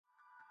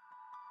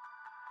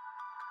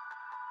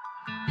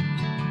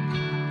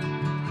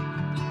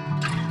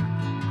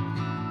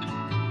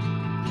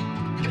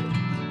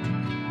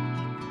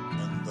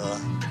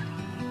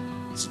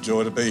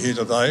joy to be here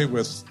today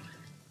with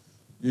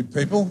you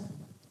people.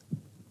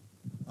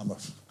 I'm a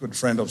good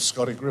friend of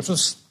Scotty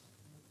Griffiths.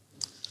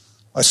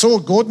 I saw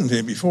Gordon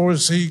here before.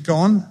 Is he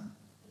gone?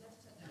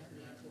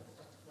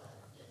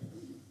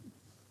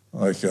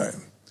 Okay.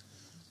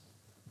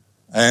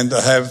 And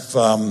I have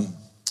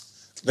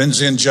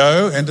Lindsay and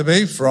Joe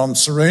Enderby from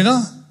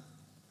Serena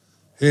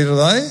here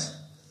today.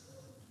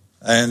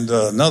 And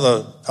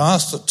another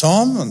pastor,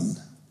 Tom,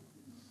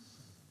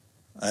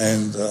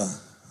 and I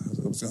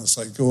was going to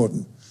say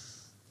Gordon.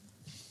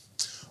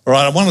 All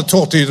right, I want to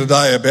talk to you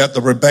today about the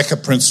Rebecca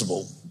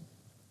principle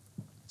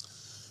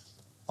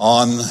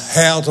on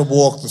how to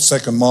walk the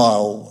second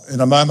mile. In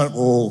a moment,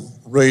 we'll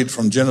read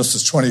from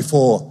Genesis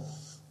 24,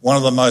 one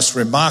of the most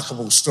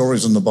remarkable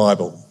stories in the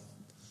Bible.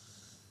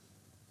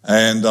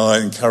 And I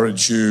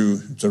encourage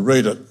you to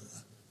read it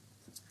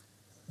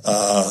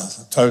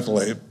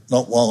totally,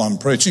 not while I'm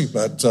preaching,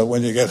 but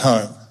when you get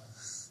home.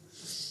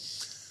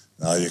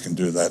 No, you can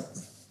do that.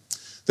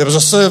 There was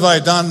a survey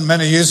done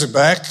many years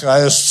back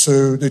as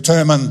to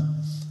determine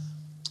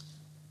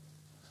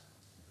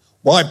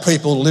why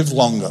people live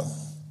longer.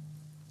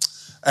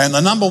 And the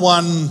number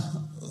one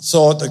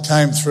thought that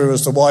came through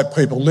as to why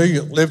people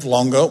live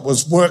longer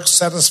was work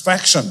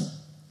satisfaction.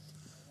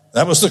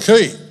 That was the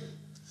key.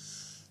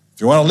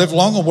 If you want to live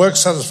longer, work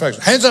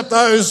satisfaction. Hands up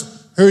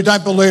those who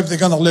don't believe they're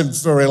going to live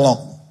very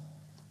long.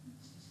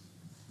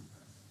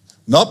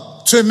 Not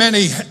too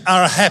many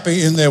are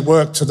happy in their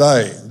work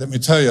today. Let me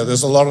tell you,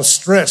 there's a lot of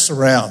stress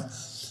around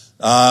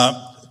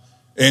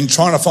in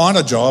trying to find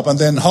a job and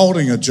then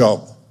holding a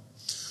job.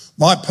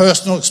 My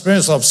personal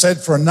experience, I've said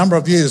for a number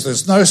of years,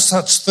 there's no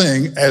such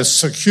thing as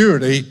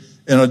security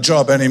in a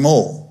job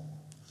anymore,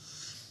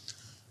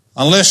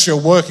 unless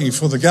you're working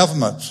for the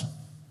government.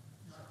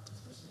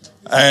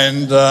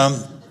 And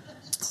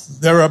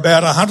there are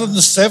about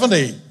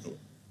 170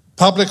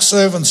 public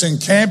servants in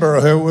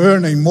Canberra who are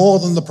earning more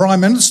than the Prime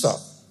Minister.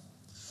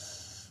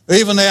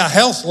 Even our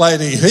health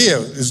lady here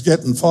is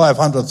getting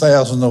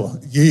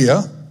 $500,000 a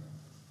year.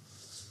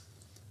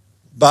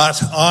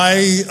 But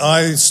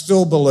I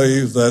still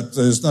believe that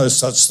there's no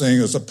such thing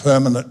as a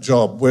permanent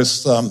job.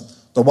 With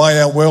the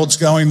way our world's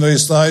going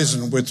these days,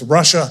 and with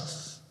Russia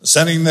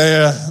sending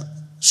their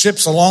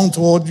ships along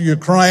toward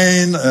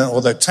Ukraine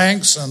or their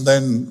tanks, and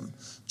then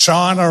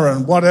China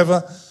and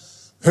whatever,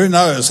 who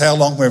knows how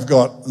long we've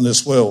got in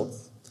this world.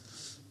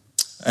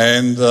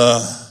 And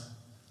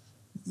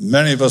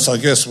many of us, I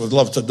guess, would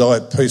love to die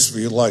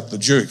peacefully like the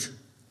Duke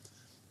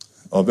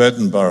of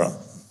Edinburgh.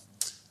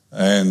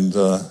 And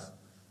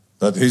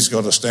that he's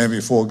got to stand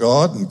before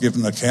God and give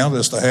an account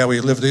as to how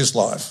he lived his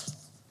life.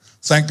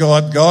 Thank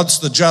God, God's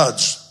the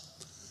judge.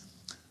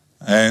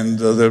 And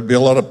there'd be a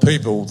lot of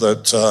people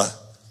that,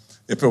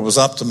 if it was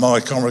up to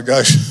my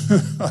congregation,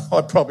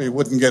 I probably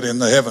wouldn't get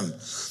into heaven.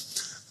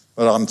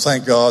 But I'm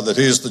thank God that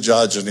he's the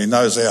judge and he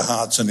knows our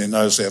hearts and he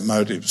knows our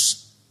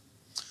motives.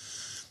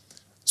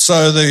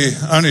 So the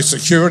only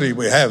security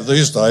we have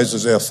these days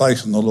is our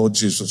faith in the Lord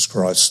Jesus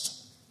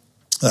Christ.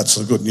 That's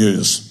the good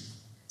news.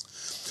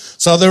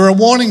 So there are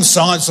warning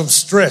signs of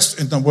stress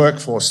in the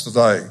workforce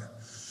today,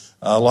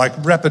 like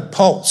rapid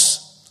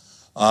pulse.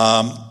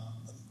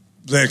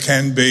 There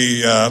can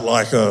be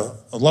like a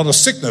lot of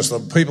sickness.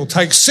 People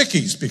take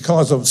sickies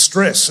because of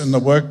stress in the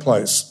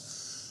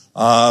workplace.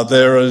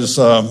 There is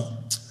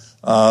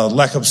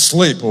lack of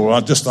sleep or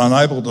are just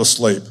unable to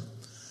sleep.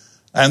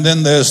 And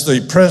then there's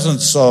the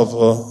presence of,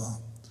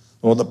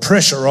 or the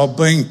pressure of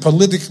being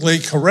politically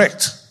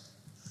correct.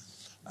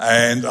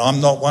 And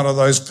I'm not one of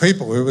those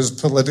people who is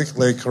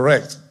politically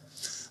correct.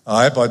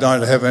 I hope I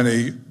don't have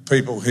any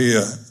people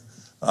here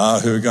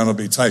who are going to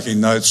be taking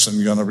notes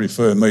and going to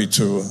refer me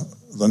to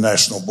the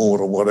national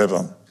board or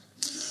whatever.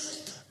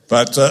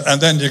 But and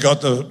then you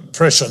got the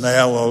pressure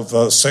now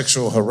of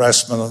sexual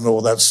harassment and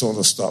all that sort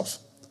of stuff.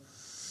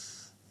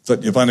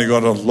 That you've only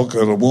got to look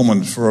at a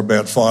woman for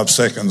about 5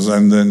 seconds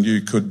and then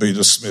you could be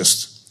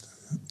dismissed.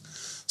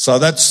 So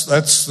that's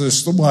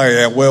just the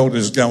way our world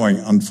is going,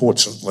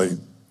 unfortunately.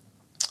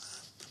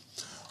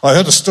 I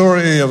heard a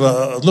story of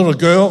a little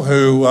girl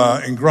who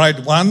in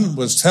grade 1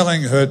 was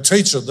telling her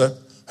teacher that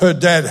her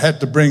dad had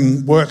to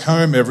bring work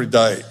home every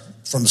day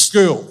from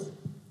school.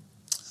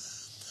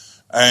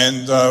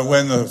 And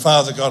when the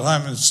father got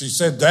home and she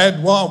said,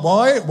 Dad,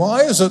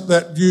 why is it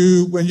that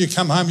when you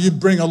come home, you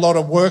bring a lot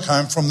of work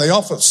home from the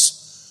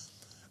office?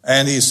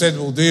 And he said,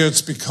 well, dear,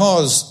 it's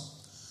because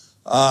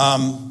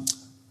I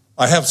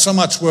have so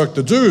much work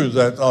to do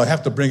that I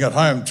have to bring it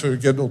home to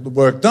get all the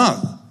work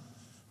done.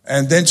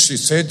 And then she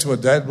said to her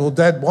dad, well,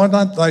 Dad, why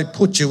don't they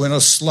put you in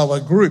a slower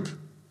group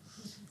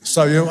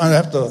so you won't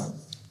have to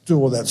do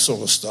all that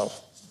sort of stuff?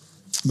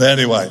 But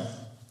anyway,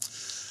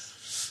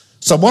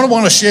 so what I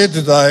want to share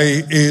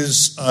today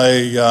is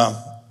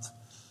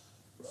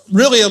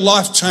really a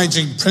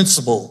life-changing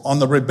principle on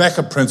the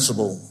Rebecca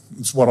principle.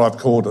 It's what I've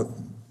called it.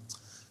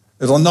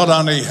 It'll not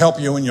only help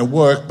you in your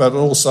work, but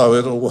also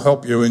it'll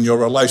help you in your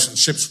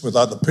relationships with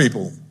other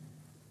people.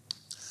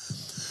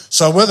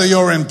 So whether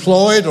you're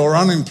employed or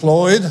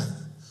unemployed,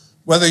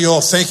 whether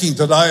you're thinking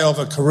today of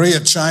a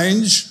career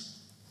change,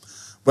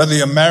 whether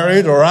you're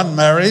married or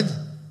unmarried,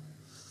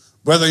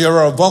 whether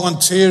you're a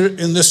volunteer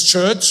in this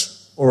church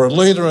or a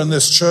leader in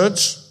this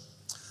church,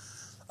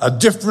 a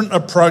different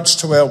approach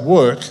to our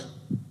work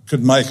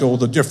could make all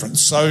the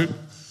difference. So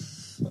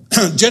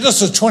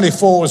Genesis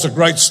 24 is a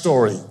great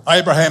story.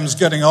 Abraham's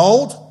getting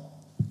old,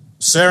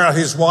 Sarah,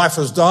 his wife,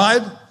 has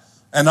died,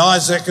 and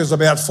Isaac is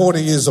about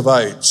 40 years of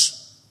age.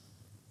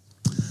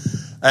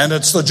 And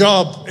it's the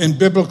job in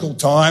biblical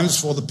times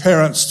for the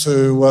parents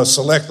to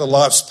select the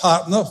life's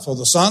partner for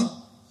the son.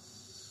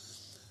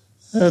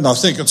 And I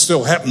think it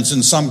still happens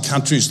in some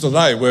countries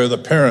today where the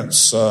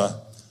parents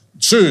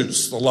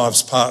choose the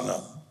life's partner.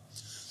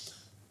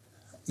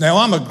 Now,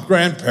 I'm a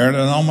grandparent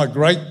and I'm a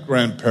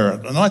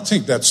great-grandparent, and I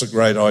think that's a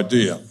great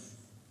idea.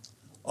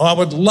 I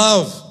would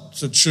love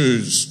to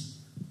choose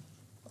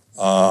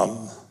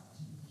a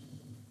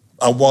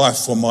wife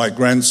for my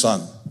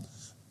grandson.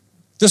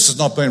 This has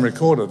not been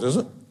recorded, is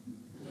it?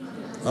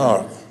 All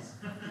right.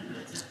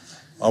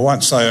 I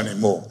won't say any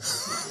more.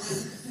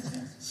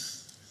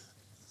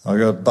 I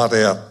got to butt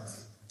out.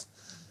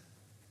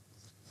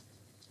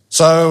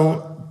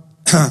 So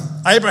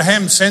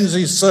Abraham sends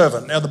his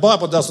servant. Now, the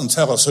Bible doesn't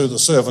tell us who the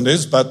servant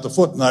is, but the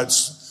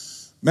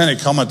footnotes, many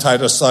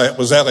commentators say it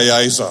was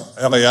Eliezer.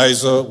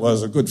 Eliezer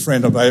was a good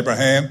friend of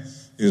Abraham.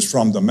 He was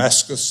from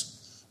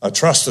Damascus, a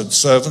trusted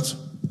servant.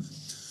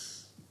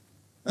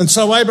 And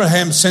so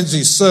Abraham sends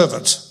his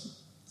servant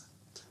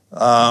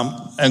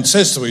and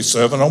says to his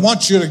servant, I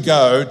want you to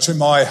go to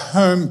my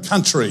home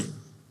country,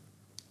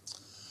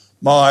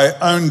 my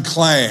own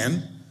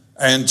clan,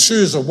 and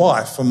choose a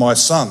wife for my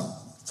son.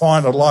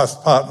 Find a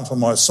life partner for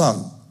my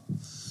son.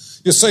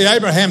 You see,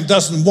 Abraham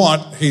doesn't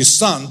want his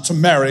son to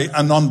marry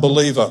a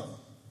non-believer.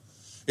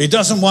 He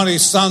doesn't want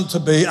his son to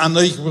be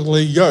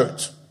unequally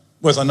yoked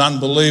with an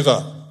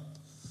unbeliever.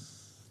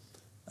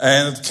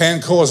 And it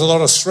can cause a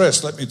lot of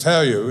stress, let me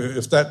tell you,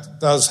 if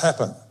that does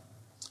happen.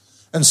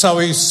 And so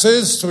he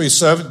says to his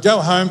servant,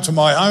 go home to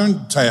my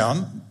own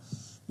town,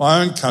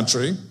 my own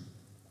country,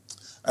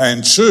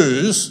 and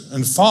choose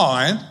and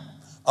find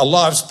a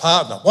life's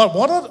partner.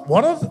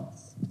 What a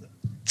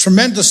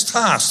tremendous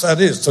task that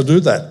is to do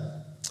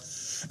that.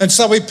 And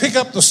so we pick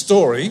up the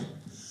story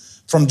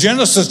from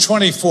Genesis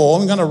 24.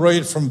 I'm going to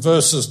read from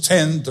verses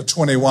 10 to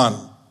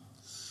 21.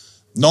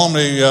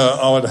 Normally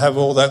I would have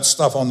all that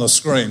stuff on the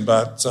screen,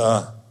 but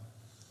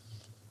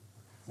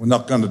we're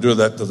not going to do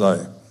that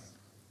today.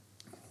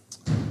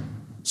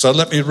 So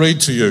let me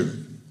read to you.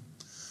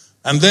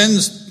 And then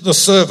the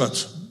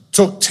servant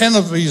took 10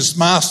 of his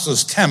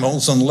master's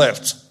camels and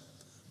left,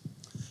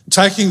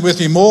 taking with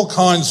him all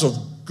kinds of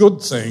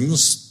good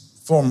things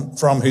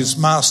from his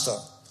master.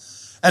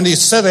 And he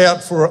set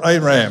out for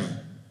Aram.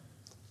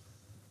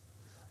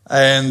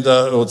 And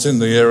it's in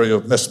the area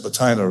of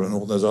Mesopotamia and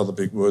all those other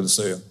big words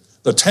there.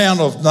 The town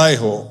of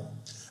Nahor.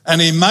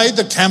 And he made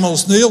the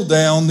camels kneel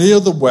down near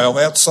the well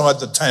outside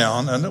the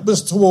town, and it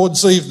was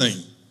towards evening,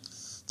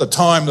 the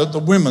time that the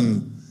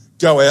women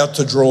go out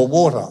to draw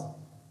water.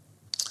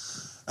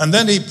 And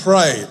then he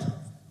prayed,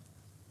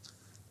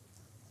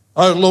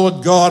 O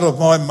Lord God of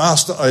my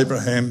master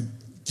Abraham,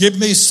 give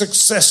me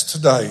success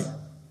today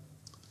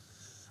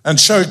and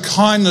show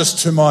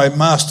kindness to my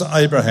master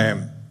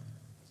Abraham.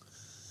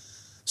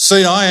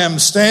 See, I am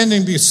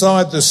standing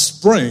beside the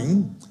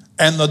spring,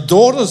 and the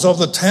daughters of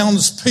the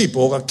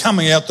townspeople are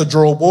coming out to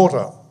draw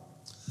water.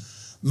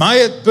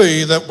 May it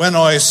be that when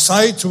I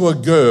say to a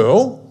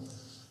girl,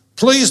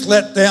 please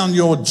let down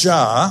your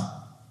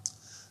jar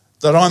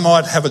that I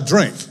might have a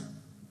drink,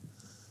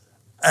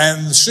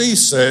 and she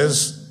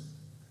says,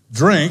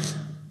 drink,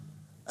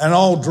 and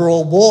I'll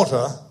draw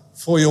water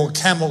for your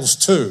camels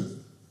too.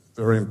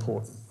 Very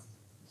important.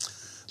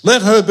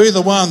 Let her be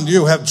the one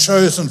you have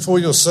chosen for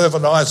your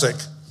servant Isaac,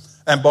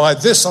 and by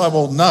this I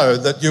will know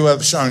that you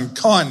have shown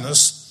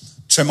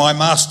kindness to my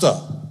master.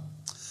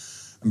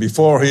 And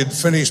before he had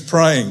finished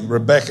praying,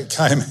 Rebekah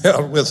came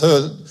out with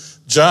her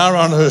jar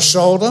on her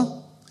shoulder,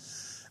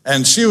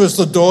 and she was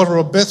the daughter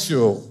of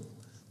Bethuel,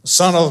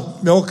 son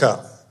of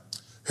Milcah,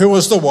 who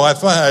was the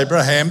wife of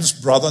Abraham's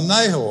brother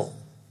Nahor.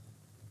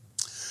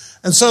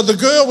 And so the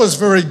girl was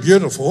very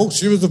beautiful.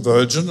 She was a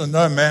virgin, and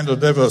no man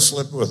had ever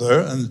slept with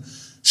her. And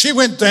she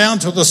went down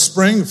to the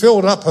spring,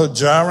 filled up her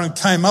jar, and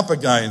came up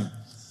again.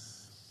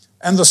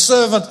 And the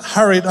servant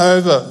hurried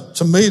over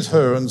to meet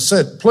her and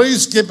said,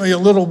 please give me a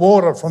little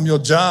water from your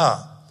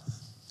jar.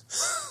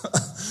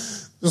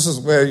 This is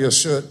where your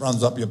shirt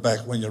runs up your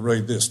back when you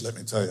read this, let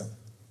me tell you.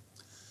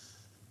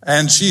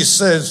 And she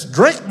says,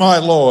 drink, my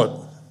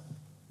lord.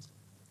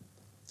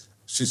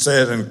 She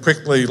said, and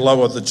quickly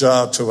lowered the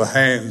jar to her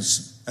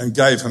hands and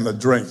gave him a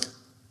drink.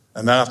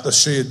 And after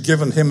she had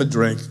given him a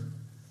drink,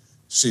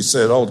 she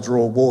said, I'll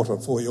draw water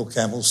for your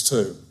camels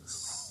too.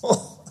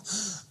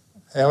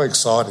 How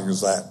exciting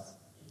is that?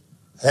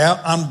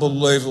 How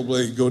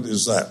unbelievably good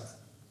is that?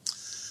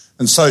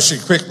 And so she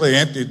quickly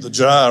emptied the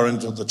jar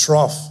into the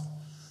trough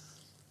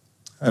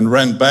and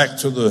ran back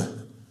to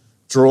the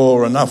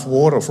draw enough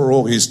water for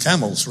all his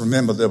camels.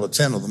 Remember, there were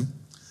 10 of them.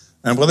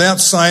 And without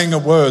saying a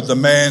word, the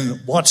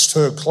man watched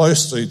her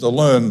closely to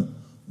learn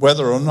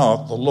whether or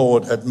not the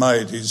Lord had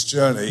made his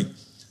journey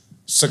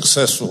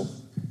successful.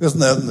 Isn't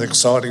that an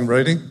exciting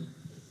reading?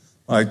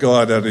 May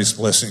God add his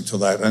blessing to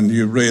that. And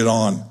you read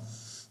on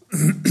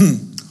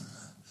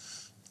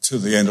to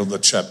the end of the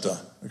chapter.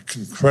 An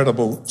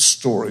incredible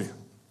story.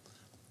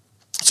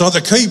 So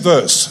the key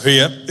verse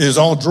here is,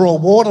 I'll draw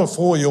water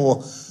for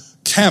your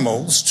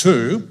camels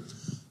too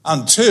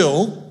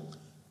until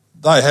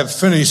they have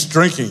finished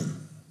drinking.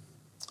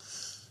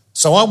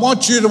 So I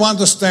want you to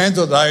understand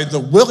today the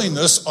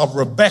willingness of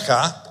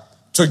Rebekah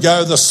to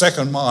go the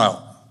second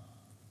mile.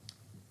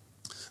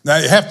 Now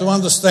you have to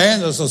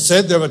understand, as I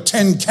said, there were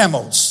 10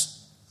 camels.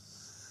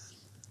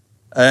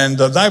 And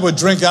they would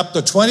drink up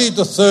to 20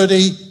 to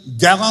 30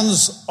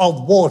 gallons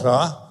of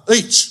water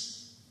each.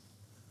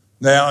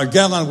 Now a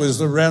gallon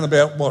was around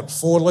about,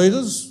 4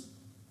 litres?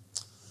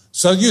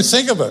 So you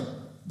think of it.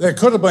 There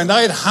could have been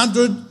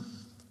 800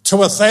 to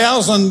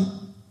 1,000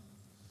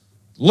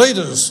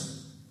 litres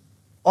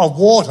of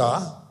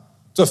water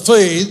to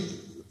feed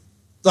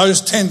those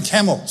 10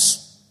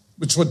 camels,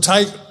 which would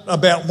take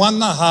about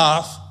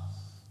 1.5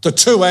 to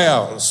 2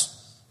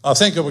 hours. I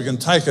think if we can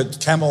take a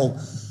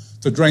camel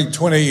to drink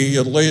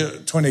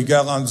 20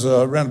 gallons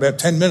around about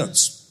 10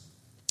 minutes.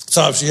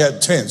 So if she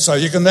had 10. So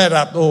you can add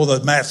up all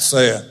the maths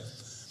there.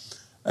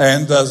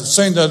 And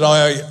seeing that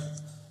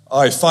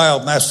I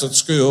failed maths at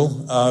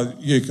school,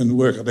 you can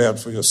work it out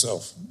for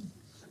yourself.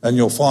 And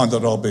you'll find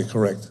that I'll be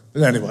correct.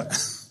 But anyway.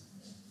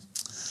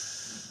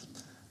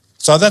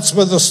 So that's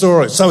with the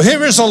story. So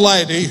here is a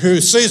lady who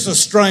sees a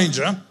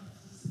stranger,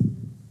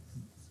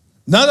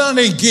 not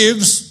only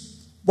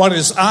gives what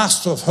is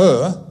asked of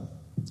her,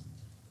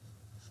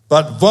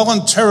 but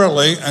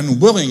voluntarily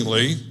and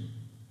willingly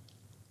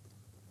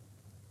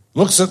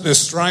looks at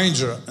this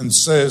stranger and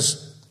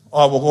says,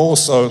 I will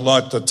also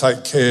like to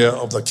take care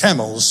of the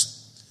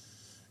camels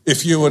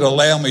if you would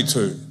allow me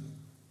to.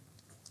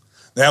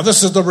 Now,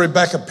 this is the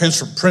Rebekah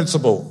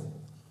principle.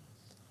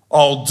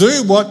 I'll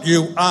do what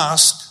you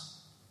ask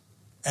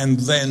and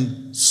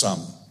then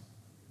some.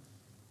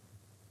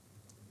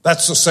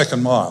 That's the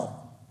second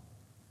mile.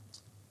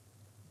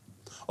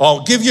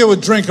 I'll give you a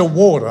drink of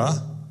water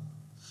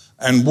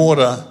and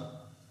water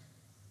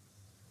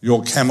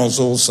your camels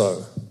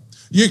also.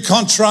 You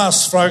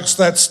contrast, folks,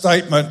 that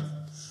statement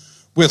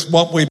with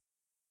what we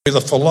call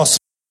the philosophy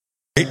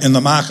in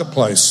the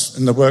marketplace,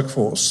 in the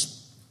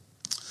workforce.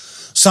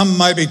 Some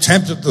may be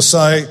tempted to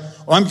say,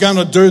 I'm going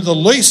to do the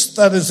least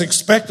that is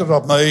expected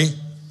of me,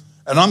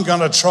 and I'm going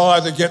to try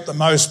to get the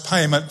most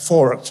payment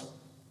for it.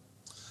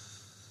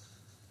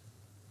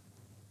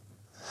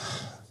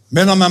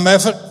 Minimum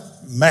effort,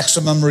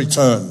 maximum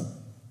return.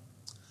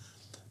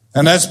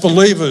 And as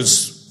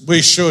believers,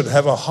 we should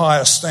have a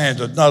higher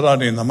standard, not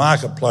only in the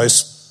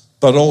marketplace,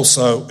 but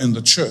also in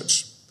the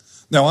church.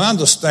 Now, I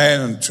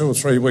understand in 2 or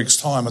 3 weeks'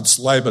 time it's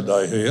Labor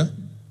Day here.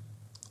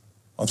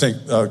 I think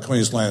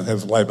Queensland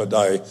have Labor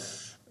Day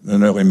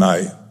in early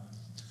May.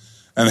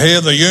 And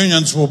here the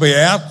unions will be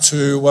out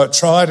to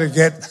try to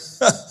get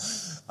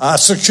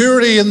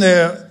security in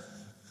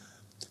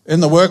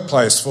the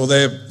workplace for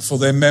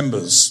their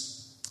members.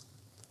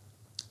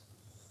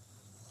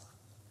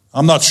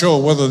 I'm not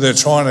sure whether they're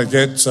trying to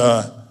get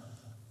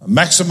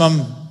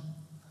maximum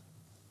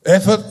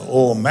effort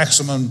or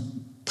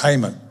maximum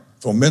payment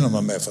for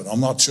minimum effort. I'm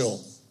not sure.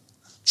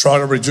 Try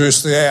to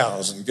reduce the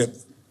hours and get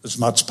as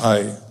much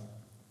pay.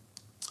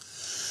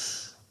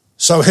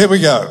 So here we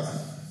go.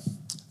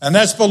 And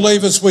as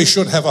believers, we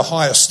should have a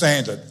higher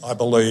standard, I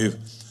believe,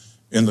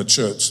 in the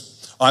church.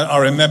 I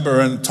remember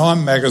in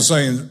Time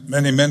magazine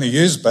many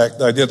years back,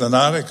 they did an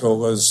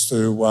article as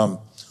to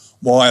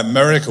why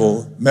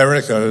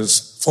America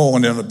has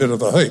fallen in a bit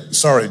of a heap.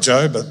 Sorry,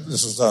 Joe, but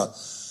this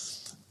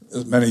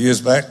is many years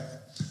back.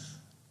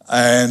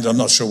 And I'm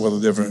not sure whether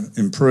they've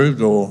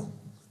improved or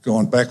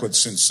gone backwards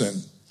since then.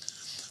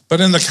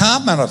 But in the car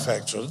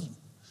manufacturer,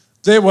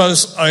 there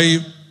was a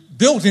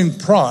built-in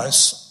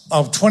price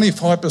of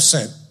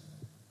 25%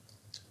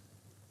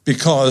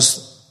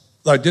 because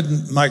they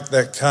didn't make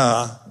that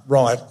car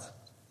right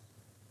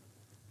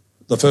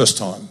the first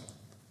time.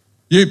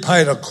 You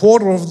paid a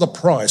quarter of the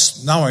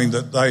price knowing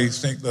that they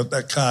think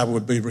that car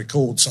would be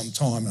recalled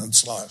sometime in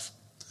its life.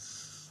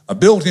 A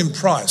built-in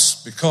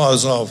price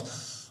because of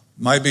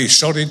maybe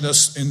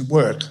shoddiness in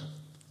work.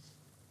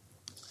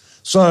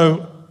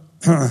 So,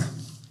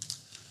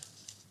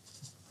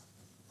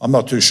 I'm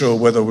not too sure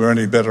whether we're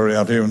any better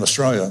out here in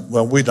Australia.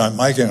 Well, we don't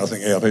make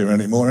anything out here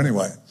anymore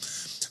anyway.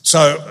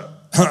 So,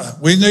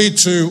 we need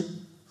to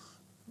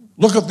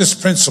look at this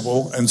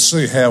principle and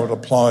see how it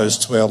applies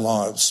to our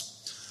lives.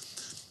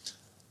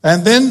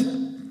 And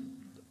then,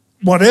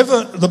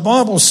 whatever the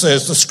Bible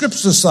says, the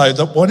scriptures say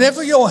that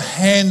whatever your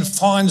hand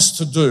finds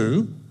to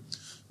do,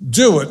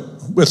 do it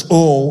with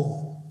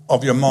all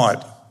of your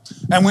might.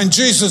 And when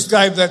Jesus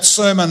gave that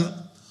Sermon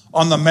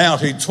on the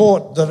Mount, he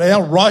taught that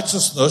our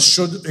righteousness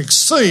should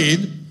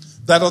exceed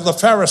that of the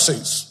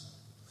Pharisees.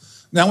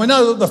 Now, we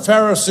know that the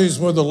Pharisees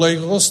were the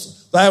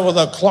legalists. They were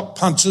the clock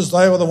punchers.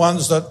 They were the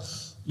ones that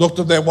looked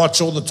at their watch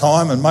all the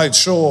time and made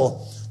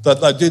sure that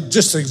they did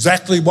just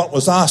exactly what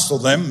was asked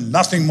of them,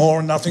 nothing more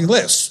and nothing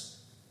less.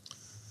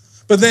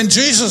 But then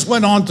Jesus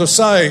went on to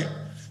say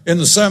in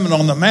the Sermon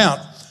on the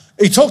Mount,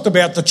 he talked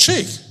about the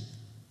cheek.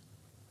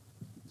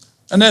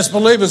 And as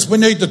believers, we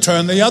need to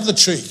turn the other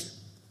cheek.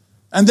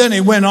 And then he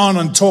went on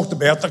and talked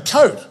about the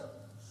coat.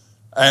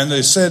 And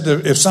he said,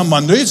 if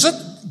someone needs it,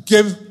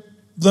 give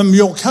them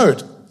your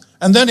coat.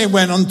 And then he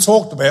went on and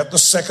talked about the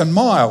second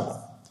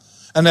mile.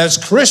 And as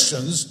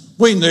Christians,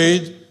 we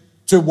need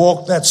to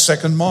walk that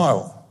second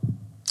mile.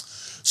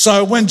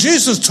 So when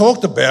Jesus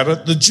talked about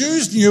it, the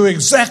Jews knew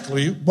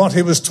exactly what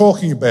he was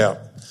talking about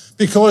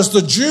because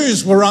the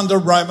Jews were under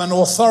Roman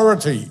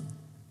authority.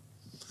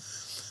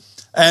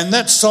 And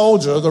that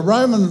soldier, the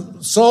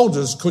Roman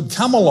soldiers could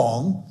come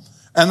along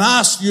and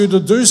ask you to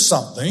do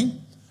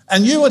something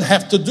and you would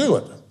have to do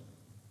it.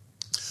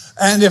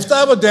 And if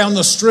they were down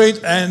the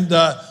street and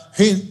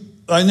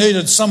they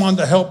needed someone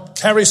to help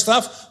carry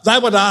stuff, they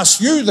would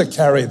ask you to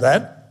carry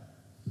that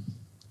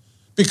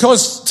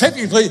because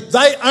technically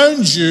they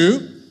owned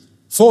you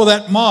for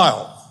that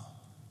mile,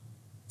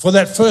 for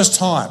that first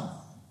time,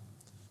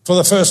 for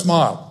the first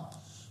mile.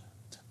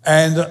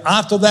 And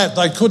after that,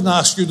 they couldn't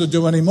ask you to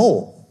do any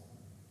more.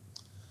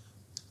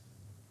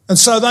 And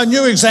so they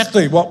knew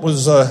exactly what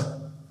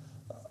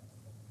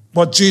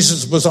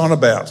Jesus was on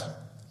about.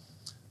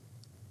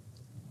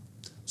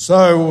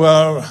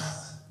 So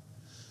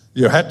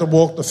you had to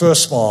walk the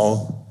first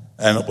mile,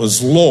 and it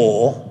was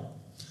law.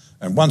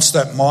 And once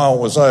that mile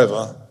was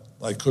over,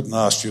 they couldn't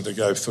ask you to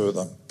go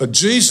further. But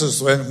Jesus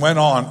then went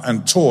on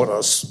and taught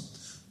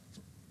us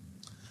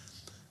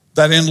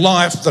that in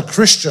life, the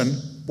Christian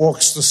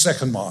walks the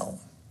second mile.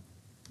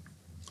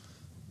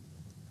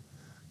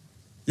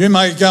 You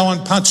may go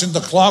and punch in the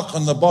clock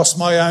and the boss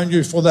may own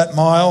you for that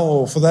mile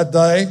or for that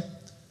day,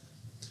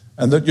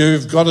 and that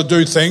you've got to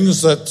do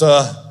things that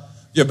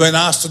you've been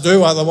asked to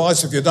do.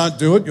 Otherwise, if you don't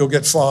do it, you'll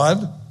get fired.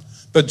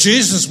 But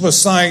Jesus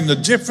was saying the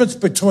difference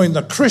between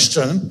the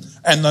Christian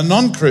and the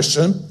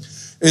non-Christian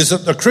is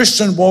that the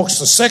Christian walks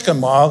the second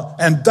mile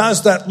and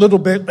does that little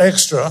bit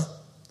extra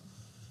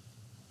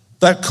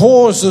that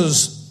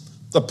causes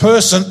the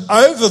person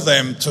over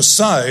them to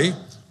say,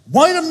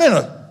 wait a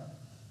minute,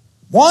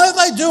 why are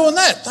they doing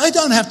that? They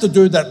don't have to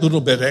do that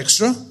little bit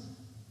extra.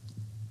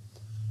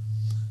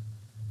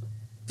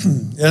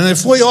 And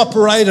if we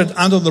operated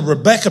under the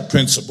Rebecca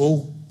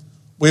principle,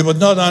 we would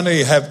not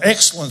only have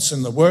excellence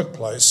in the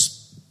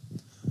workplace,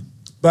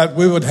 but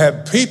we would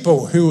have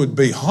people who would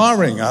be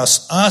hiring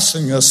us,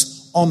 asking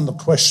us on the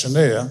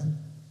questionnaire,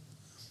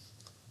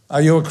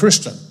 are you a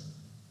Christian?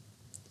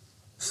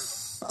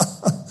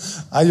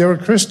 Are you a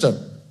Christian?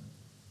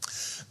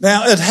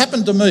 Now, it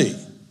happened to me.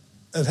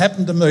 It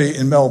happened to me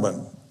in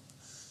Melbourne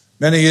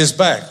many years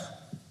back,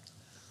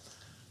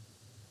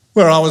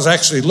 where I was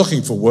actually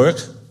looking for work,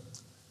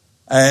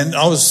 and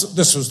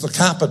this was the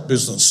carpet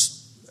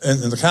business,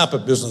 in the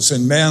carpet business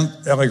in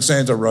Mount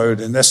Alexander Road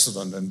in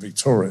Essendon in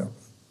Victoria.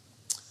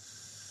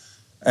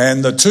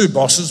 And the two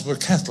bosses were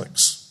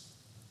Catholics.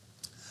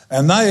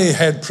 And they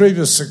had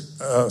previous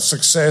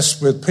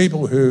success with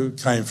people who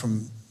came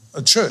from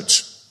a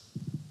church.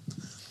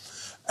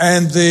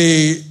 And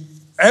the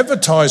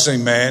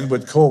advertising man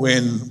would call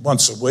in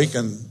once a week,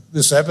 and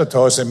this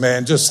advertising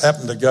man just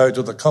happened to go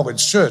to the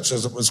college church,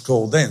 as it was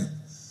called then,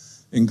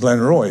 in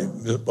Glenroy,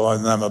 by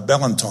the name of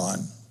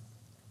Ballantyne.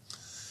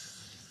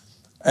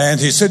 And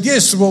he said,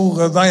 yes,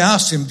 well, they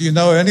asked him, do you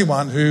know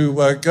anyone who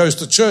goes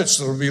to church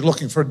that will be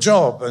looking for a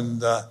job?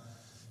 And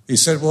he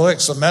said, well,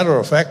 as a matter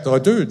of fact, I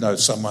do know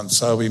someone.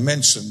 So he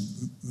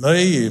mentioned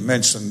me, he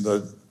mentioned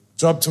the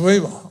job to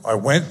him. I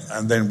went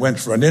and then went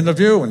for an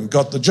interview and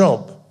got the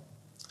job.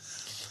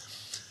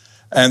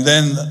 And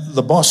then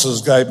the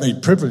bosses gave me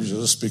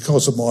privileges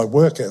because of my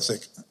work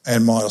ethic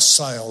and my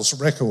sales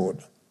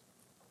record.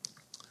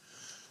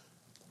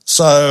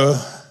 So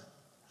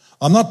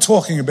I'm not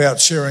talking about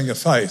sharing a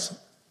faith.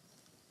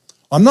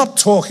 I'm not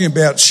talking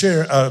about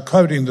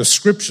quoting the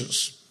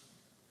scriptures.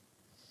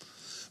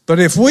 But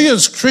if we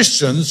as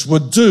Christians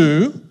would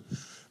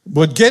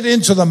get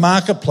into the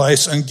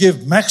marketplace and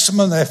give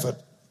maximum effort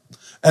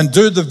and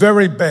do the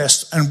very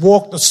best and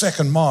walk the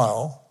second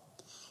mile,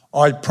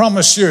 I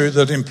promise you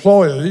that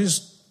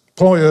employers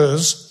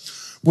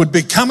would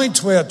be coming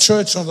to our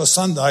church on a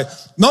Sunday,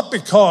 not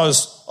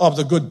because of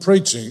the good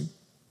preaching,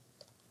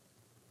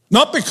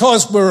 not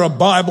because we're a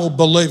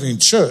Bible-believing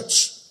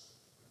church,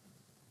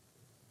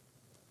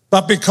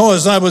 but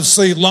because they would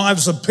see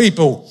lives of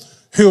people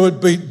who would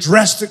be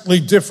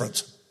drastically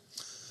different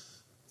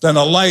than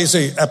a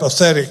lazy,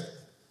 apathetic,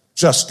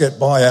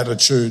 just-get-by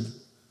attitude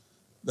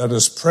that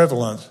is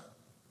prevalent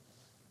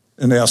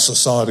in our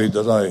society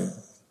today.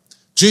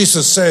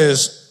 Jesus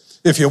says,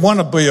 if you want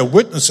to be a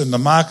witness in the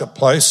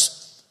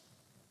marketplace,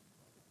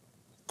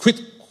 quit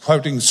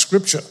quoting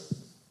scripture.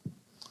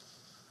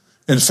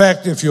 In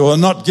fact, if you are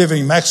not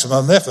giving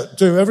maximum effort,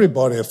 do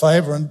everybody a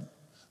favour and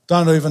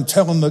don't even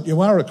tell them that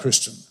you are a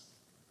Christian.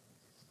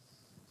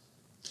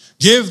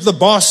 Give the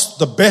boss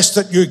the best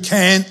that you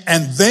can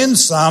and then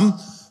some.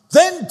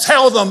 Then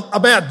tell them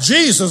about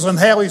Jesus and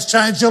how he's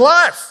changed your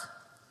life.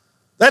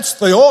 That's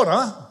the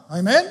order.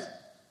 Amen?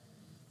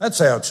 That's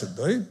how it should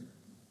be.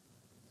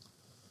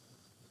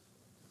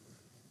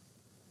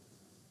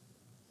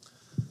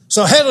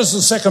 So how does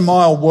the second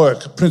mile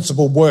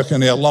principle work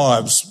in our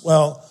lives?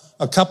 Well,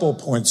 a couple of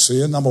points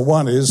here. Number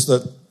one is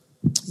that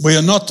we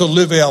are not to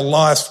live our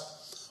life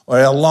or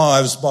our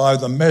lives by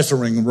the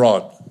measuring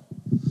rod.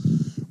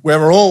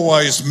 We're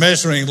always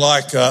measuring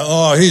like,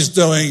 he's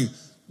doing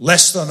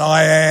less than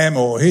I am,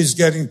 or he's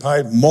getting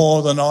paid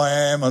more than I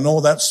am, and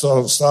all that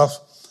sort of stuff.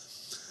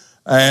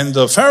 And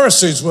the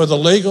Pharisees were the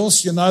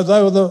legals,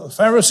 the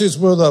Pharisees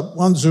were the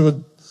ones who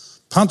would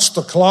punch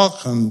the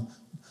clock and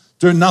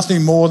do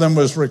nothing more than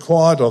was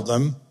required of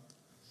them.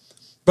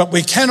 But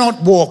we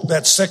cannot walk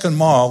that second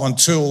mile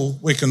until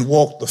we can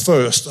walk the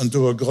first and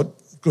do a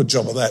good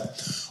job of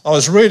that. I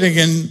was reading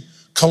in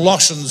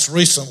Colossians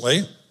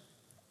recently,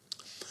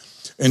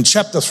 in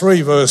chapter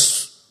 3,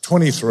 verse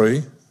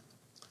 23,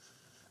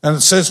 and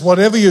it says,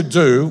 whatever you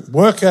do,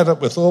 work at it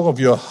with all of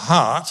your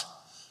heart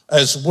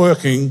as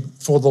working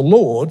for the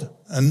Lord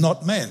and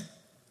not men.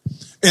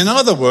 In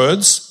other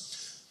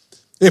words,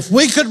 if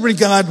we could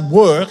regard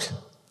work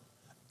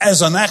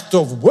as an act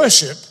of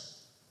worship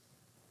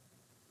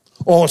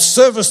or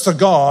service to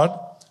God,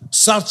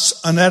 such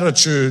an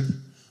attitude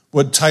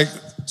would take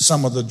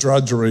some of the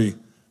drudgery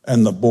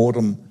and the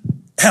boredom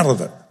out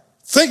of it.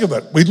 Think of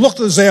it. We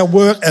look at our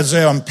work, as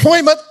our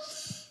employment,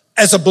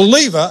 as a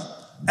believer,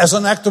 as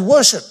an act of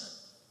worship.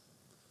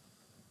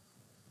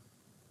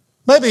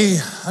 Maybe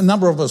a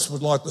number of us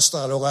would like to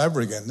start all over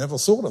again. Never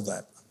thought of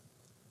that.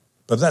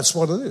 But that's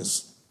what it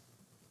is.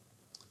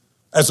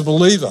 As a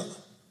believer.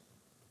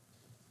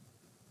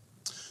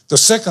 The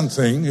second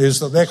thing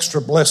is that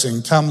extra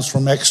blessing comes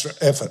from extra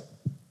effort.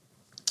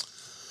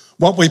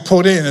 What we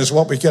put in is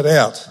what we get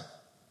out.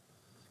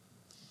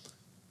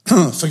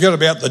 Forget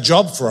about the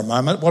job for a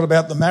moment. What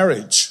about the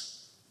marriage?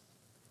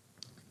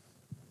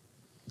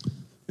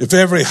 If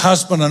every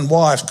husband and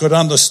wife could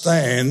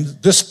understand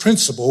this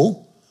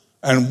principle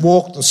and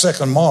walk the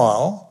second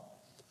mile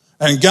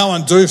and go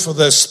and do for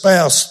their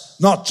spouse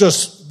not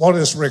just what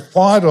is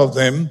required of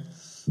them,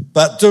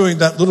 but doing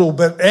that little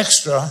bit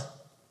extra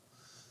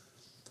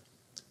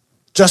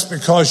just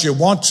because you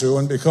want to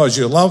and because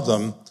you love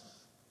them,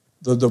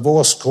 the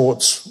divorce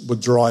courts would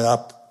dry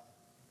up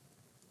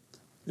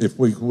if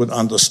we would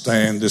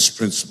understand this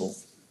principle.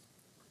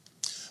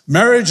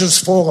 Marriages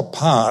fall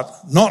apart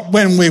not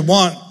when we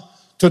want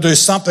to do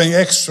something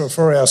extra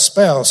for our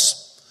spouse.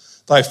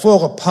 They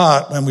fall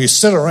apart when we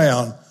sit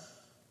around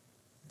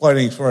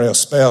waiting for our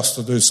spouse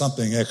to do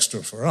something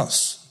extra for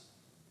us.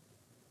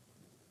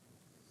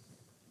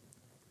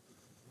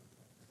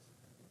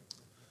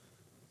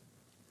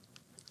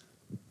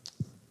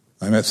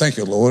 Amen. Thank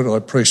you, Lord. I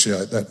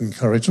appreciate that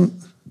encouragement.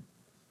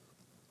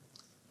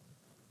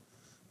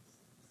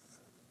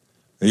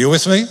 Are you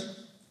with me?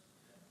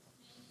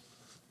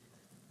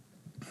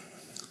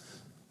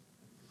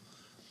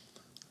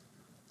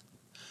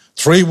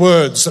 Three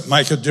words that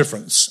make a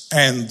difference,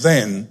 and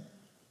then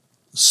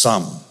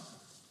some.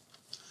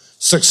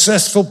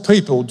 Successful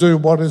people do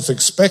what is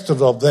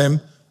expected of them,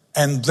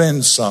 and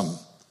then some.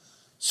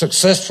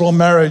 Successful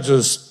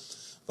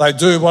marriages, they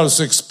do what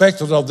is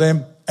expected of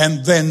them,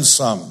 and then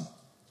some.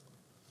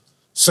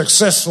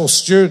 Successful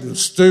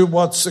students do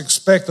what's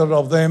expected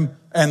of them,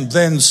 and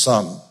then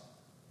some.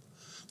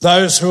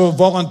 Those who are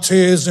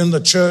volunteers in the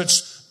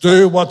church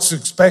do what's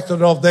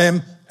expected of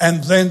them,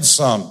 and then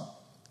some.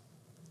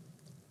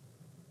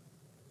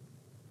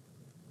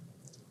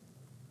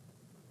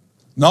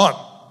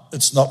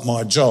 It's not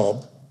my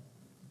job.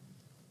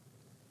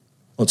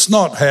 It's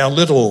not how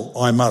little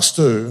I must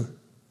do,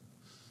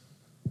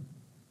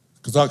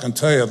 because I can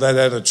tell you that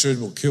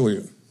attitude will kill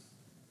you.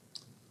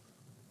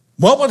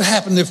 What would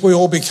happen if we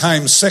all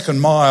became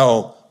second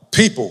mile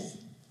people,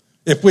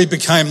 if we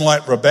became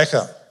like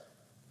Rebecca?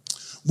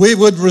 We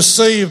would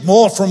receive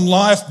more from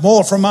life,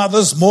 more from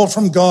others, more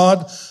from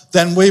God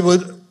than we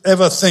would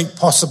ever think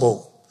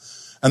possible.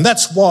 And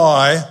that's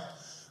why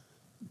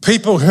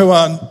people who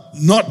are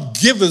not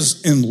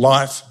givers in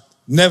life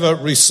never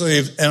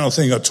receive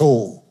anything at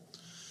all.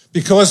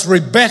 Because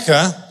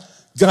Rebecca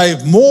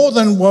gave more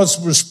than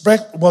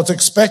was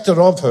expected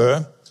of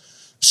her,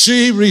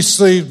 she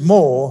received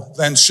more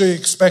than she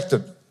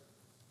expected.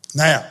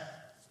 Now,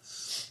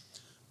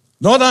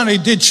 not only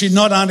did she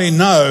not only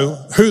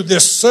know who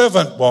this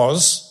servant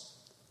was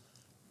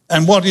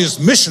and what his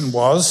mission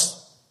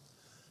was,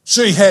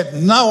 she had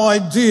no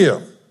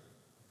idea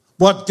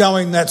what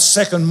going that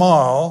second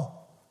mile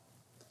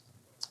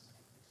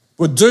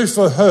would do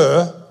for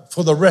her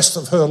for the rest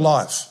of her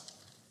life.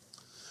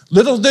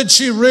 Little did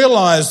she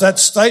realise that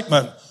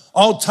statement,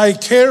 "I'll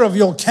take care of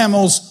your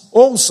camels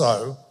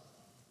also,"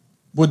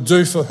 would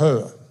do for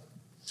her.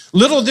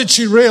 Little did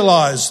she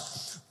realise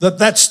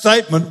that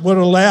statement would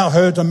allow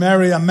her to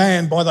marry a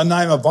man by the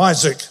name of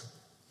Isaac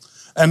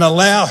and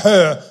allow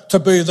her to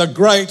be the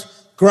great,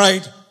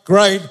 great,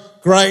 great,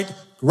 great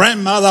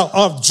grandmother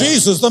of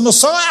Jesus, the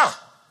Messiah.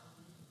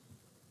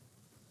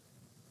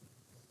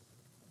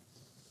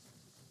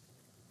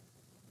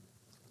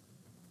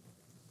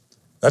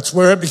 That's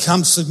where it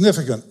becomes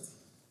significant,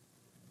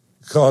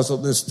 because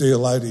of this dear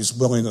lady's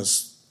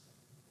willingness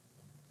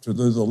to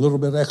do the little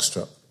bit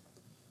extra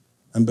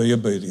and be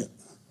obedient.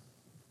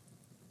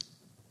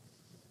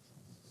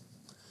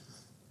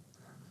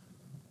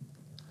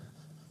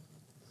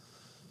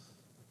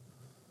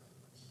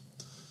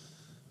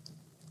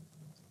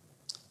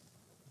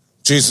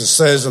 Jesus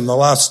says in the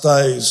last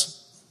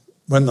days,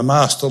 when the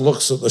master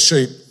looks at the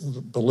sheep,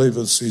 the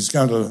believers, he's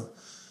going to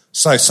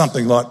say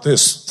something like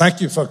this: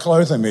 "Thank you for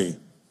clothing me."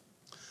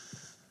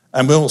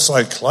 And we'll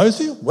say, "Clothe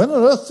you? When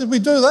on earth did we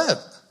do that?"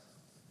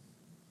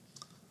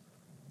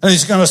 And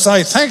he's going to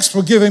say, "Thanks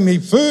for giving me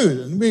food."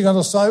 And we're going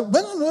to say,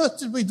 "When on earth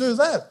did we do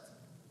that?"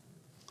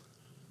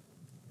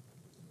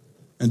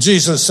 And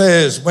Jesus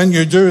says, when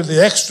you do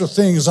the extra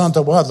things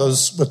unto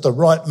others with the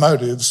right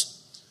motives,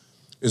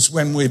 is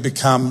when we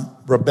become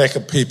Rebecca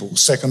people,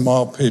 second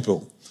mile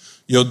people.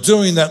 You're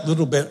doing that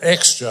little bit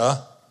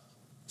extra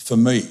for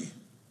me,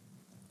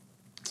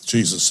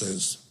 Jesus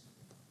says.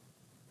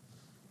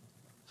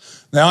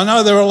 Now, I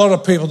know there are a lot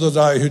of people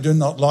today who do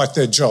not like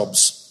their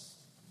jobs,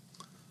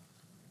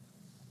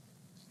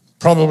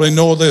 probably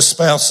nor their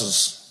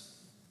spouses,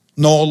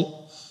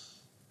 nor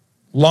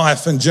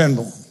life in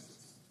general,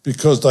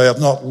 because they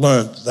have not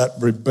learnt that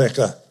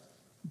Rebecca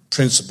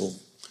principle.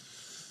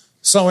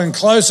 So in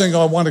closing,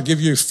 I want to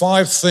give you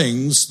 5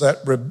 things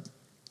that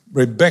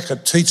Rebecca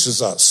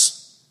teaches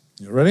us.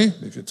 You ready?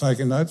 If you're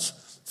taking notes.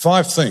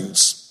 5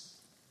 things.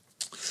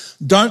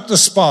 Don't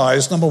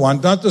despise, number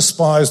 1, don't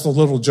despise the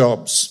little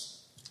jobs.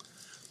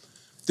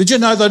 Did you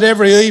know that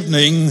every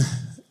evening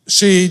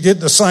she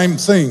did the same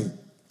thing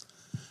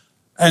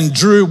and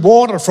drew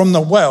water from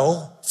the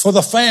well for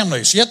the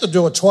family? She had to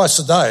do it twice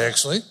a day,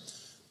 actually.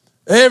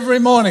 Every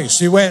morning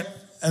she went,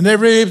 and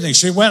every evening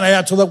she went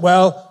out to the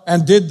well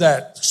and did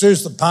that.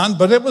 Excuse the pun,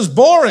 but it was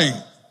boring,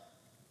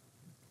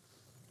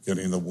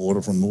 getting the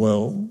water from the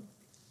well.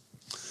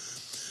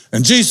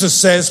 And Jesus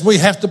says we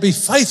have to be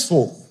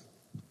faithful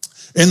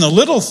in the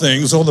little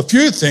things or the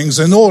few things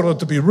in order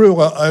to be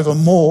ruler over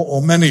more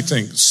or many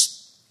things.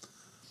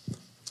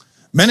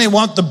 Many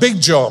want the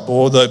big job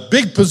or the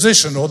big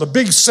position or the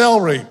big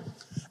salary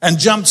and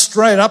jump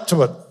straight up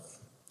to it.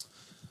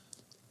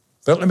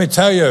 But let me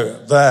tell you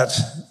that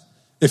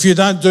if you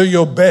don't do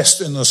your best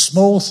in the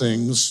small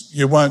things,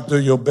 you won't do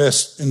your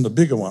best in the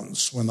bigger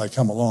ones when they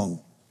come along.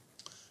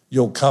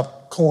 You'll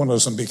cut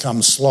corners and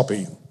become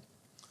sloppy.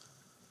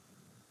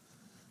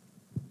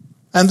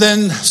 And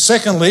then,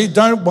 secondly,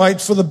 don't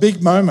wait for the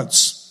big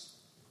moments.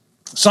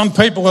 Some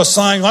people are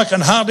saying, I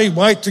can hardly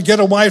wait to get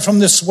away from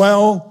this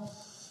well.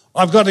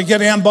 I've got to get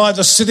down by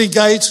the city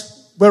gate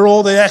where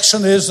all the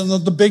action is and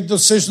the big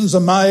decisions are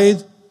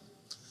made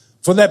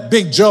for that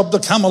big job to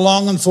come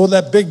along and for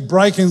that big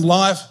break in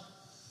life.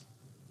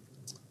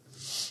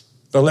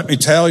 But let me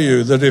tell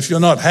you that if you're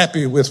not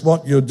happy with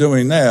what you're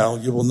doing now,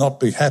 you will not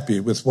be happy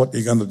with what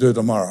you're going to do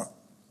tomorrow.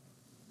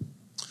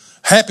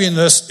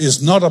 Happiness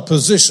is not a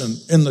position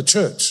in the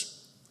church.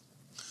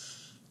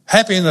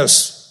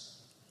 Happiness,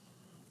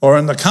 or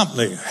in the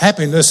company,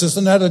 happiness is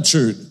an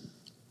attitude.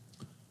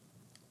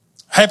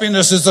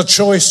 Happiness is a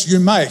choice you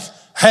make.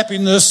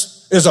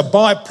 Happiness is a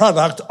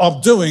byproduct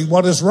of doing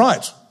what is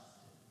right.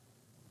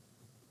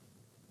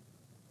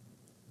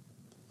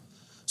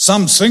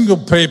 Some single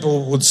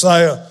people would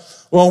say,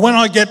 well, when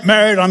I get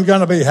married, I'm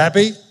going to be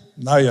happy.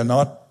 No, you're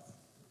not.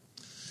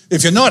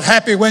 If you're not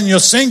happy when you're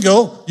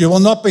single, you will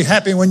not be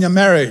happy when you're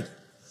married.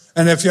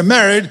 And if you're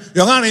married,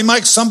 you'll only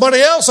make somebody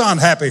else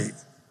unhappy.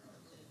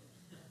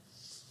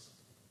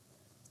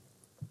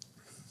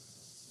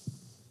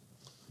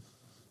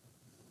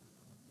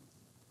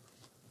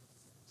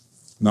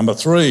 Number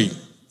 3,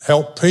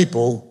 help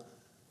people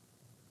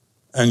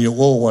and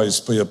you'll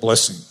always be a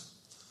blessing.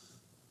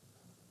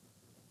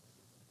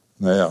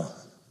 Now,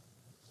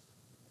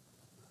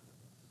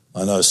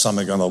 I know some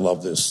are going to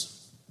love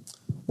this.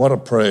 What a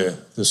prayer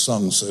this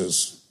song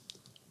says.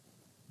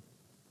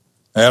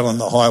 Out on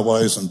the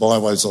highways and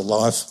byways of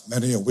life,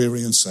 many are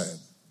weary and sad.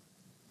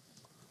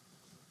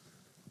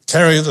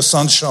 Carry the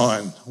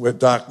sunshine where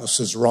darkness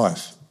is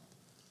rife,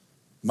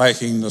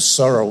 making the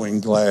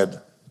sorrowing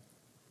glad.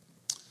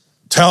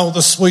 Tell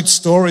the sweet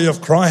story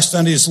of Christ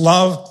and his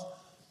love.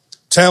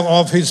 Tell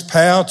of his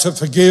power to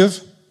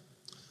forgive.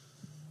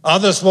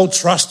 Others will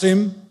trust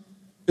him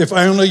if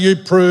only you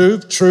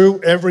prove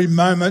true every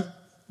moment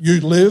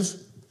you live.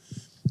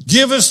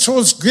 Give as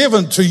 'twas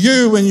given to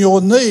you in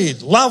your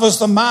need. Love as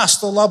the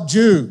Master loved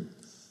you.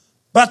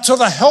 But to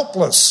the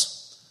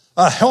helpless,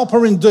 a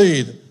helper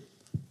indeed,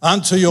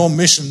 unto your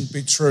mission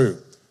be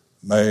true.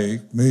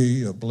 Make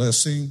me a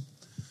blessing.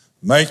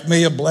 Make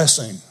me a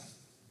blessing.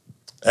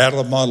 Out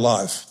of my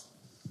life,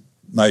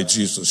 may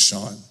Jesus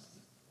shine.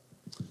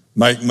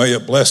 Make me a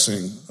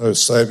blessing, O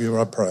Saviour,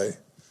 I pray.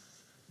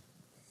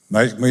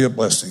 Make me a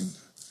blessing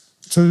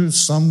to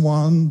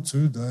someone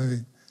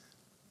today.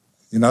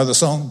 You know the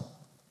song?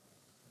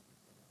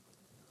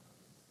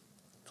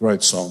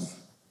 Great song.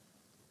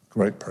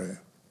 Great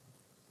prayer.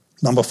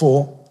 Number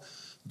 4,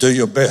 do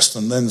your best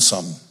and then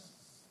some.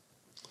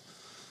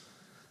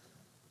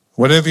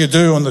 Whatever you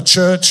do in the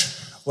church,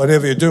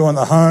 whatever you do in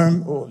the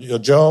home or your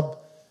job,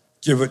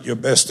 give it your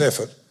best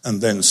effort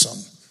and then some.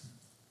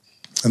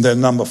 And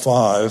then number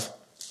 5,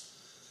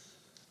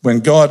 when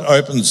God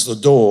opens the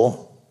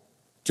door,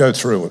 go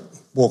through it,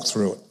 walk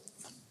through it.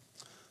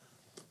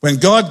 When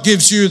God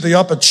gives you the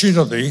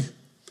opportunity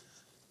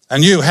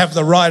and you have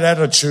the right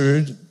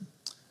attitude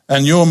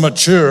and you're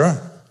mature,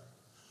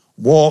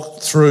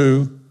 walk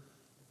through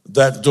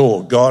that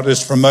door. God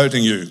is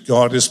promoting you.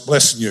 God is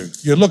blessing you.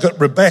 You look at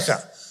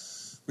Rebecca.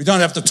 We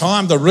don't have the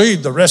time to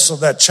read the rest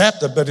of that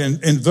chapter, but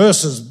in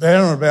verses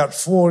down about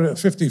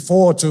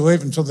 54 to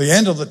even to the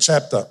end of the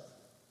chapter,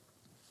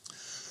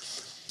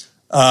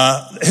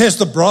 here's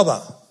the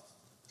brother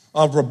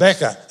of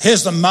Rebecca.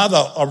 Here's the mother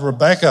of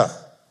Rebecca.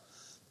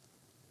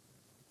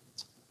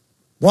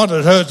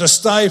 Wanted her to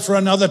stay for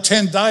another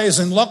 10 days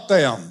in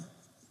lockdown,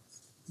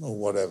 or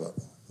whatever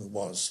it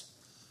was.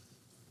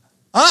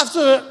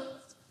 After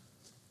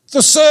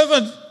the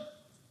servant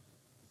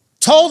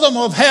told them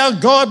of how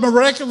God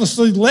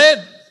miraculously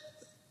led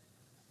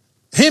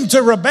him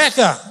to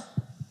Rebecca,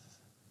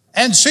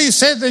 and she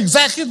said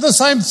exactly the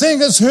same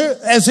thing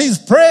as his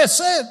prayer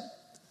said.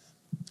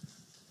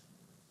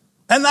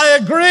 And they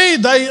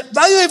agreed. They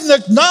even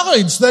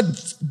acknowledged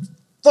that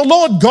the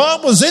Lord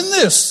God was in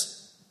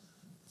this.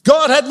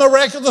 God had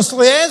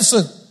miraculously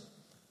answered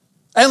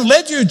and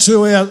led you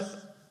to our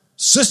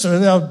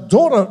sister, our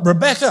daughter,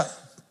 Rebecca.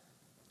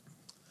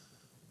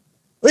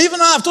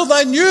 Even after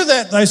they knew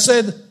that, they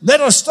said,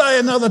 let us stay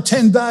another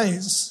 10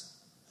 days.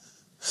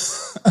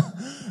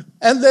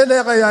 And then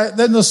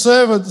the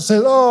servant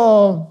said,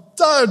 oh,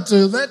 don't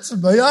do that to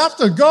me.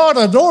 After God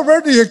had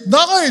already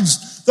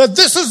acknowledged that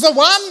this is the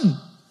one.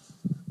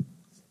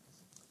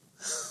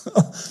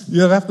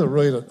 You'll have to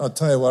read it. I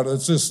tell you what,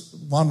 it's just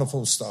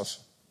wonderful stuff.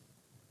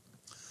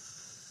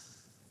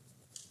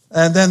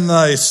 And then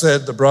they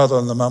said, the brother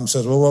and the mum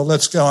said, well,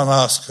 let's go and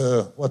ask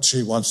her what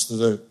she wants to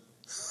do.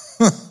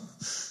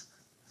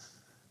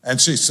 And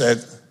she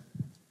said,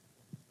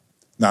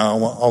 no,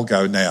 I'll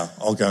go now.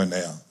 I'll go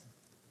now.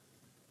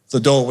 The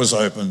door was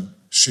open.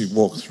 She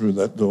walked through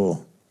that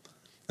door.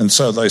 And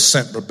so they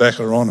sent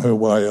Rebecca on her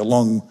way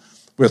along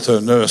with her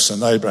nurse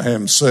and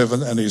Abraham's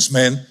servant and his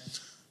men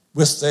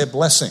with their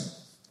blessing.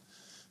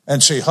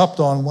 And she hopped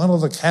on one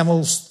of the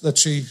camels that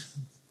she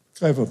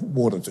gave her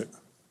water to.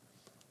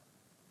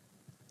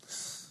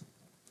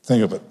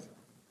 Think of it.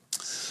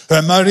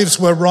 Her motives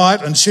were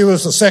right, and she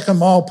was the second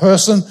mile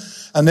person.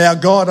 And now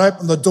God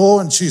opened the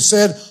door and she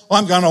said,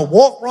 I'm going to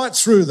walk right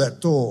through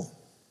that door.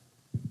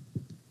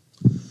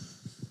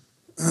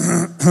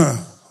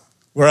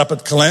 We're up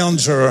at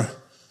Caloundra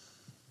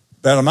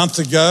about a month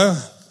ago.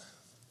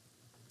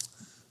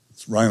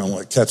 It's raining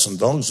like cats and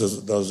dogs, as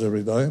it does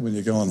every day when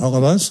you go on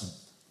holidays.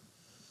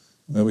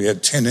 Well, we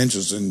had 10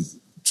 inches in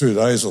 2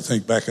 days, I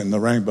think, back in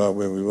Narangba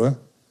where we were.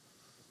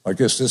 I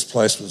guess this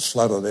place was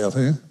flooded out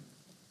here.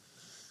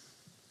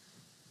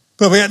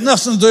 But we had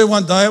nothing to do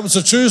one day. It was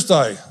a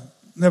Tuesday.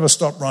 Never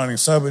stopped raining,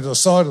 so we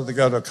decided to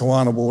go to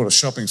Kawana Water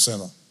Shopping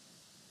Centre.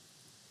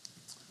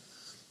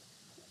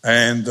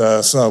 And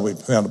so we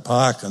found a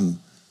park and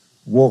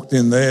walked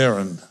in there,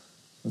 and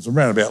it was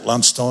around about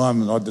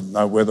lunchtime, and I didn't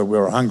know whether we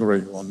were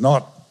hungry or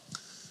not.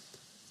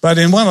 But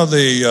in one of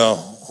the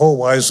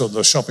hallways of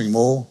the shopping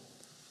mall,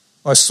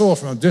 I saw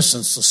from a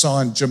distance the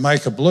sign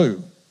Jamaica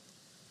Blue.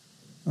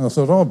 And I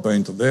thought, I've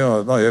been to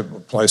there. They have a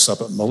place up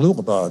at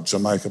Mooloolaba,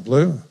 Jamaica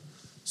Blue.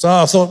 So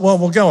I thought, well,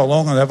 we'll go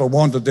along and have a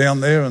wander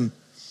down there.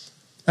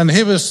 And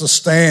here was the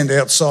stand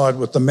outside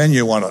with the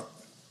menu on it.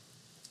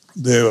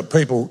 There were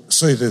people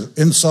seated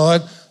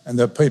inside and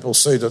there were people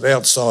seated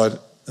outside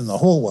in the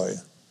hallway.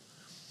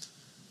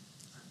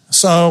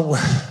 So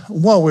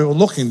while we were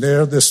looking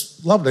there,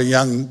 this lovely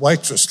young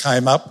waitress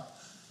came up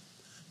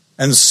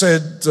and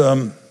said,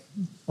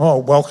 oh,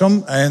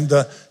 welcome. And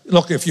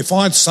look, if you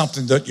find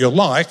something that you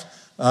like,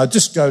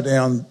 just go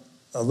down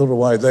a little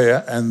way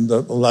there and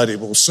the lady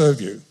will serve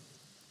you.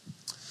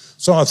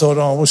 So I thought,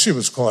 oh, well, she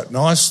was quite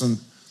nice. And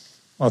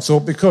I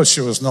thought because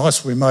she was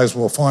nice, we may as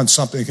well find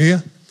something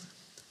here,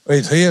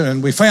 eat here.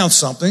 And we found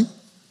something.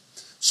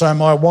 So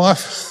my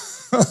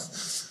wife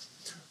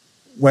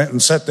went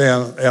and sat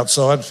down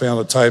outside,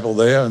 found a table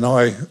there, and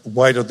I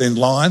waited in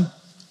line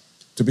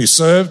to be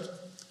served.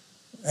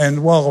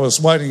 And while I was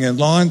waiting in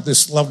line,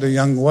 this lovely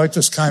young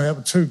waitress came out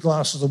with 2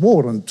 glasses of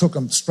water and took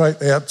them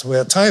straight out to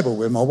our table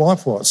where my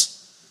wife was.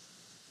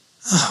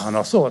 Oh, and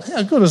I thought,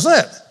 how good is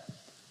that?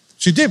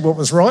 She did what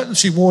was right and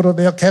she watered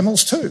our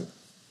camels too.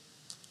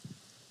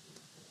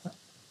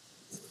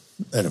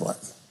 Anyway,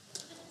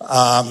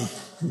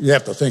 you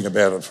have to think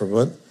about it for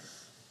a bit.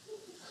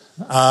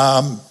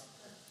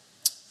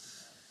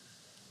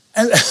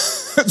 And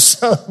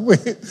so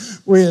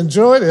we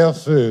enjoyed our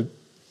food.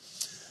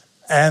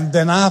 And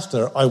then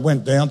after, I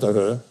went down to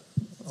her.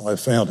 I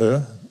found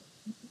her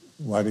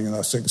waiting and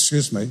I said,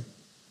 excuse me,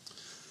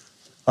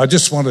 I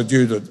just wanted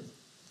you to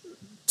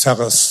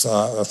tell us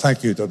a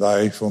thank you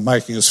today for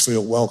making us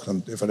feel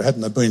welcomed. If it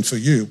hadn't have been for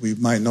you, we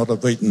may not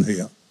have eaten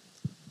here.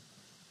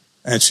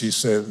 And she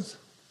said,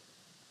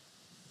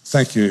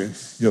 Thank you,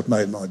 you've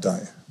made my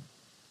day.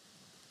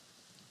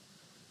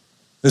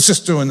 It's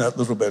just doing that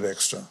little bit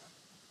extra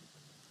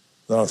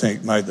that I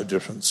think made the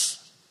difference.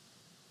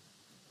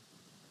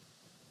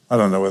 I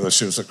don't know whether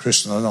she was a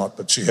Christian or not,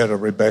 but she had a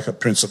Rebecca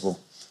principle.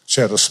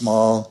 She had a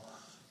smile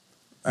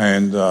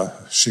and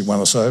she won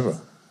us over.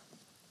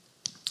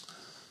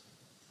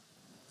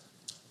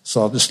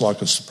 So I'd just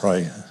like us to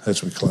pray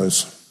as we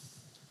close.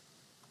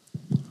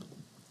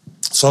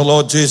 So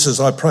Lord Jesus,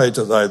 I pray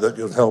today that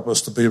you'd help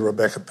us to be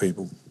Rebecca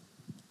people.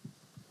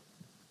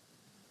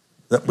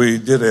 That we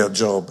did our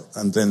job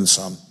and then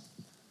some.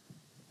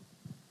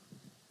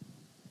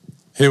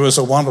 He was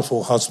a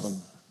wonderful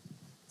husband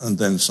and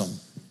then some.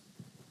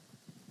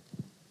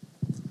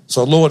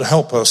 So Lord,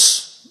 help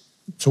us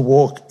to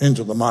walk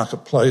into the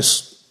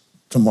marketplace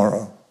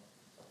tomorrow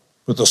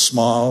with a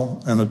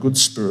smile and a good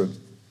spirit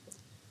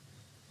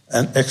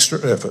and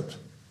extra effort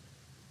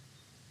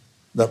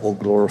that will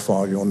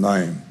glorify your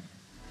name.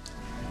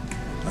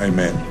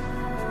 Amen.